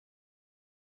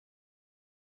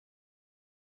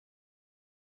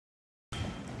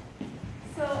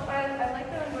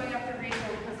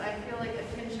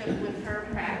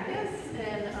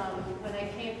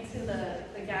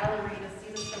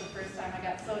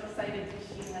so excited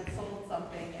because she had sold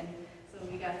something, and so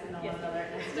we got to know one another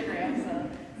on Instagram.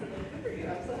 So good for you.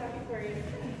 I'm so happy for you.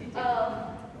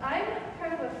 I'm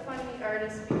kind of a funny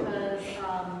artist because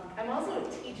I'm also a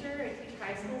teacher. I teach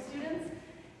high school students,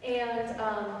 and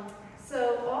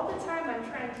so all the time I'm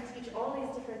trying to teach all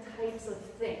these different types of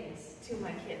things to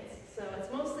my kids. So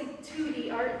it's mostly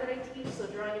 2D art that I teach, so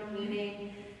drawing and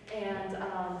painting, and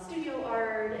studio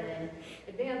art, and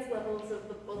advanced levels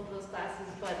of both of those classes,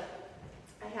 but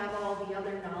I have all the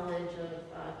other knowledge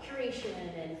of curation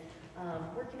and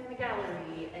working in a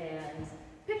gallery and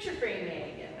picture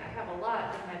framing, and I have a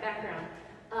lot in my background.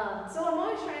 So I'm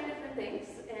always trying different things,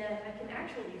 and I can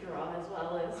actually draw as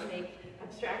well as make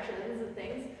abstractions and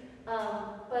things.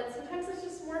 But sometimes it's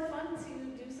just more fun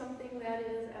to do something that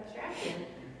is abstraction.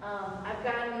 I've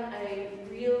gotten a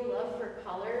real love for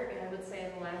color, and I would say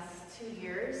in the last 2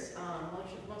 years.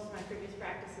 Most of my previous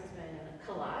practice has been in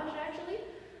collage, actually.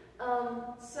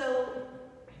 So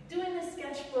doing this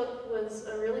sketchbook was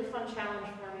a really fun challenge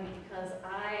for me because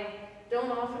I don't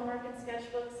often work in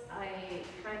sketchbooks. I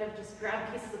kind of just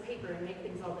grab pieces of paper and make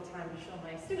things all the time to show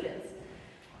my students.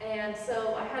 And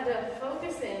so I had to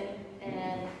focus in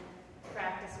and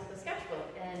practice with a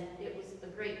sketchbook, and it was a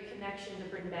great connection to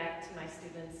bring back to my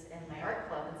students and my art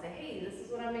club and say, hey, this is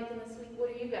what I'm making this week, what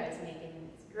are you guys making?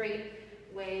 It's a great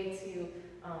way to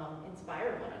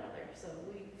inspire one another. So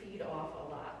we feed off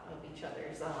a lot of each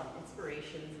other's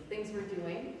inspirations and things we're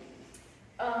doing.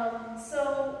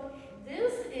 So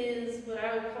this is what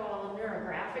I would call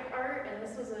neurographic art, and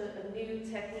this was a new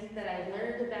technique that I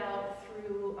learned about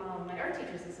through my Art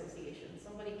Teachers Association.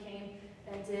 Somebody came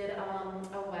and did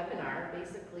a webinar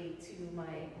basically to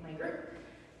my group.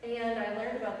 And I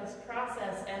learned about this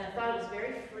process, and I thought it was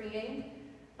very freeing.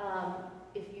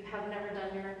 If you have never done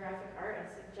neurographic art,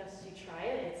 I suggest you try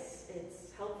it.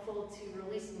 It's helpful to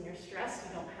release your stress.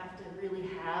 You don't have to really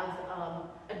have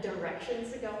a direction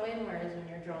to go in, whereas when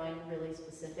you're drawing really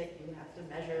specific, you have to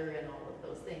measure and all of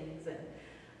those things. And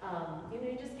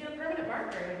you just get a permanent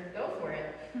marker and go for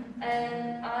it.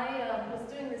 And I was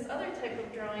doing this other type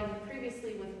of drawing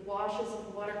previously with washes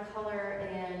of watercolor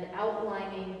and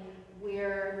outlining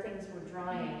where things were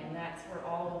drying, and that's where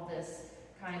all of this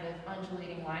kind of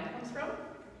undulating line comes from.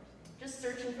 Just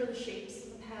searching for the shapes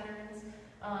and patterns,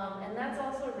 and that's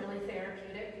also really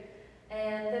therapeutic.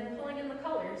 And then pulling in the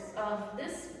colors.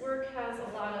 This work has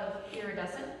a lot of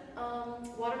iridescent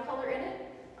watercolor in it.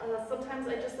 Sometimes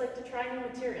I just like to try new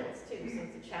materials too, so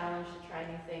it's a challenge to try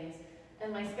new things.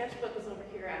 And my sketchbook is over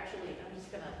here actually. I'm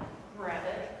just gonna grab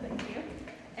it, thank you.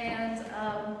 And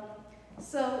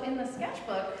so in the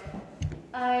sketchbook,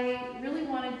 I really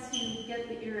wanted to get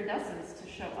the iridescence to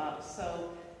show up. So,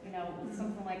 you know, with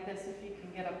something like this, if you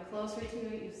can get up closer to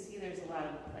it, you see there's a lot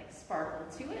of like sparkle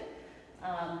to it.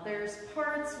 There's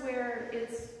parts where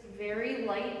it's very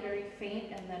light, very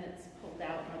faint, and then it's pulled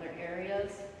out in other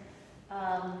areas.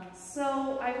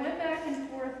 So I went back and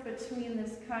forth between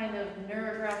this kind of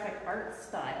neurographic art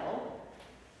style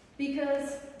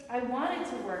because I wanted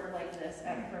to work like this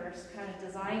at first, kind of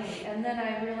designing, and then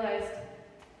I realized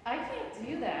I can't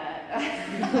do that.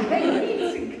 I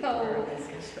need to go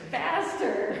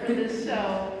faster for this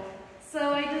show.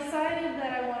 So I decided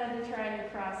that I wanted to try a new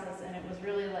process, and it was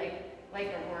really like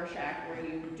a Rorschach, where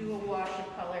you do a wash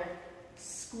of color,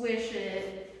 squish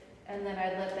it, and then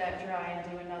I'd let that dry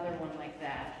and do another one like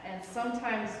that. And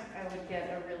sometimes I would get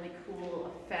a really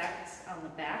cool effect on the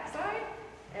back side,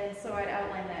 and so I'd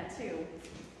outline that too.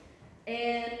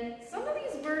 And some of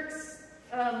these works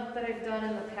that I've done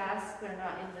in the past, they're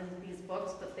not in these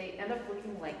books, but they end up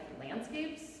looking like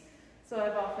landscapes. So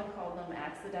I've often called them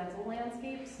accidental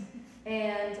landscapes.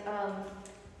 And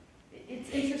it's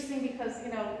interesting because,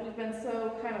 you know, we've been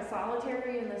so kind of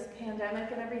solitary in this pandemic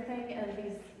and everything, and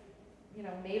these, you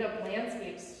know, made-up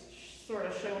landscapes sort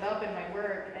of showed up in my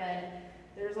work, and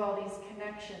there's all these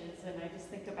connections, and I just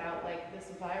think about, like,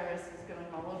 this virus is going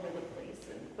all over the place,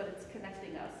 but it's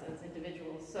connecting us as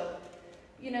individuals. So,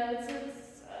 you know, it's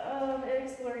an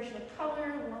exploration of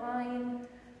color, line,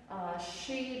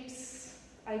 shapes,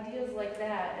 ideas like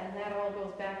that, and that all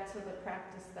goes back to the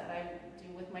practice that I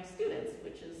do with my students,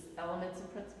 which is elements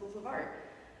and principles of art.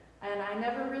 And I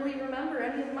never really remember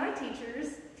any of my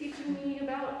teachers teaching me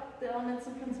about the elements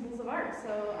and principles of art,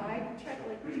 so I try to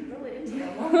like drill it into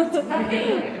them all the time.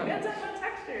 We gotta talk about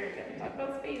texture, we gotta talk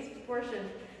about space, proportion,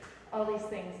 all these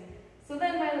things. So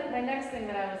then my next thing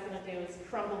that I was going to do is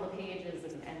crumble the pages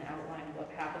and outline what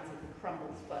happens if it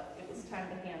crumbles, but it was time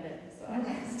to hand it, so I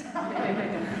had to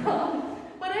stop.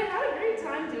 But I had a great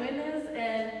time doing this,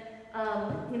 and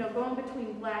you know, going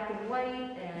between black and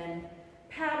white and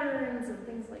patterns and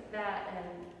things like that,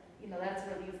 and you know, that's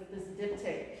where this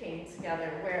diptych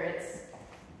together, where it's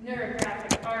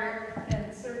neurographic art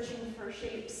and searching for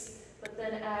shapes, but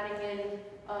then adding in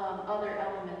other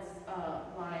elements,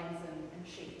 lines and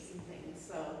shapes and things.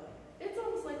 So it's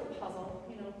almost like a puzzle,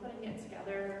 you know, putting it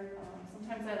together.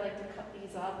 Sometimes I like to cut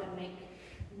these up and make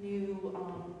new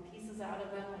pieces out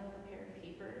of them, like prepared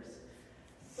papers.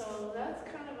 So that's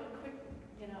kind of a quick,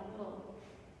 you know, little,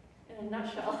 in a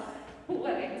nutshell,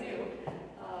 what I do.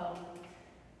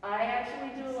 I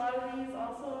actually do a lot of these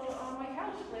also on my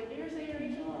couch, like you're saying,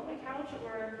 Rachel, on my couch,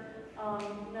 or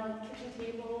you know, kitchen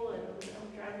table, and you know,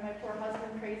 driving my poor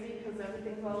husband crazy because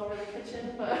everything's all over the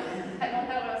kitchen, but I don't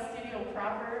have a studio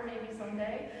proper, maybe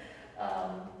someday.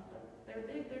 They're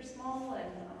big, they're small,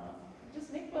 and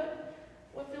just make what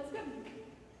feels good.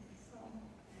 So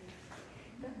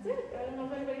that's it. I don't know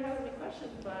if anybody has any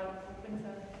questions, but I'm open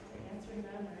to answering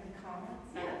them or any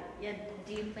comments. Yeah.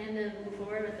 Do you plan to move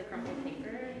forward with the crumpled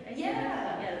paper?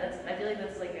 Yeah. Yeah. I feel like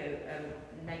that's like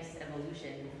a nice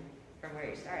evolution from where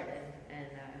you started, and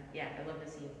yeah, I love to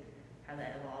see how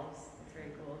that evolves. It's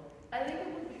very cool. I think it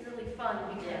would be really fun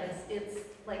because it's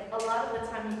like a lot of the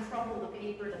time you crumple the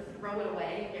paper to throw it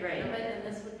away, get rid of it,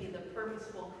 and this would be the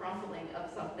purposeful crumpling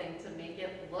of something to make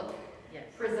it look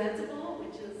presentable,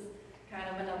 which is kind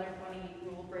of another funny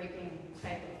rule-breaking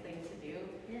type of thing to do.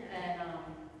 Yeah. And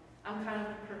I'm kind of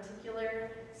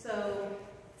particular, so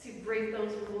to break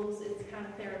those rules, it's kind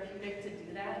of therapeutic to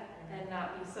do that and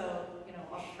not be so, you know,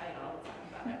 uptight all the time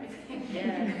about everything.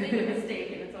 Yeah. Make a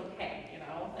mistake and it's okay, you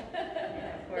know.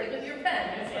 Yeah, of course. Like with your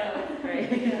pen. So, right.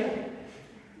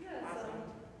 Yeah, Awesome.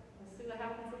 So we'll see what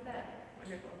happens with that.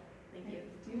 Wonderful. Thank you.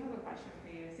 Do you have a question for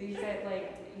you? So you said,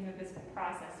 like, you know, this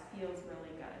process feels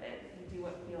really good. You do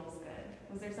what feels good.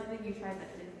 Was there something you tried that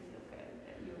didn't feel good,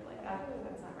 that you were like, oh,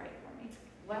 that's not right for me?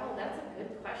 Well, that's a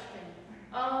good question.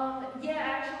 Yeah,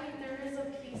 actually, there is a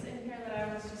piece in here that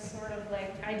I was just sort of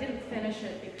like, I didn't finish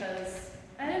it because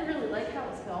I didn't really like how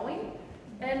it's going.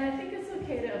 And I think it's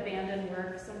okay to abandon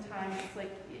work sometimes. It's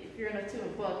like if you're into a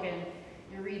book and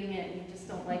you're reading it and you just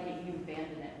don't like it, you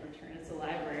abandon it, return it to the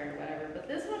library or whatever. But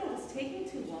this one was taking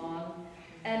too long.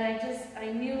 And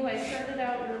I knew I started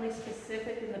out really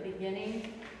specific in the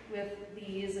beginning with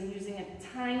these and using a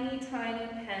tiny, tiny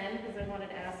pen because I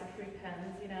wanted acid-free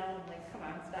pens, you know. I'm like, come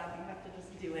on, stop, you have to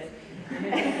just do it.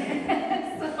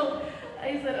 So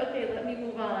I said, okay, let me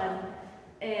move on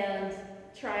and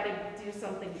try to do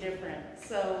something different.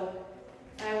 So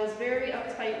I was very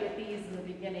uptight with these in the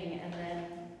beginning and then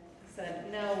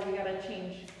said, no, we gotta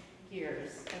change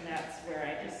gears. And that's where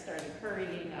I just started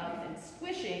hurrying up and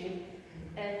squishing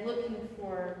and looking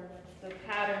for the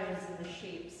patterns and the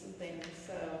shapes and things.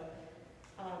 So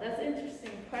that's an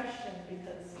interesting question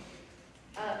because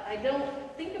I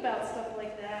don't think about stuff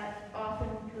like that often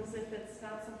because if it's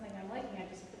not something I'm liking, I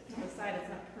just put it to the side. It's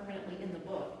not permanently in the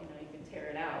book. You know, you can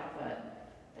tear it out, but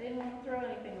I didn't want to throw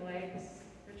anything away because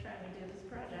we're trying to do this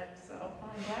project. So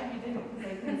I'm glad you didn't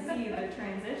because I can see the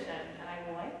transition and I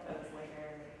like those words.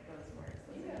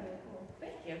 Those yeah, are really cool.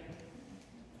 Thank you.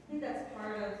 I think that's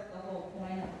part of the whole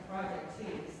point of the project too,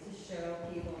 is to show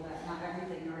people that not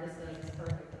everything an artist does is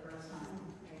perfect the first time.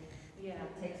 Right? Yeah.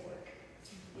 It takes work.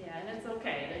 Yeah, and it's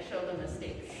okay to show the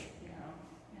mistakes, you know.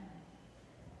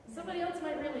 Yeah. Somebody else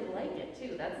might really like it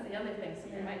too. That's the other thing.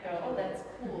 Somebody might go, oh, that's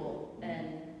cool,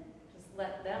 and just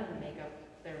let them make up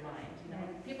their mind, you know.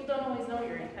 People don't always know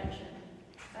your intention.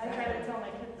 I try to tell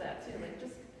my kids that too, like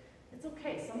just, it's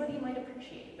okay. Somebody might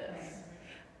appreciate this.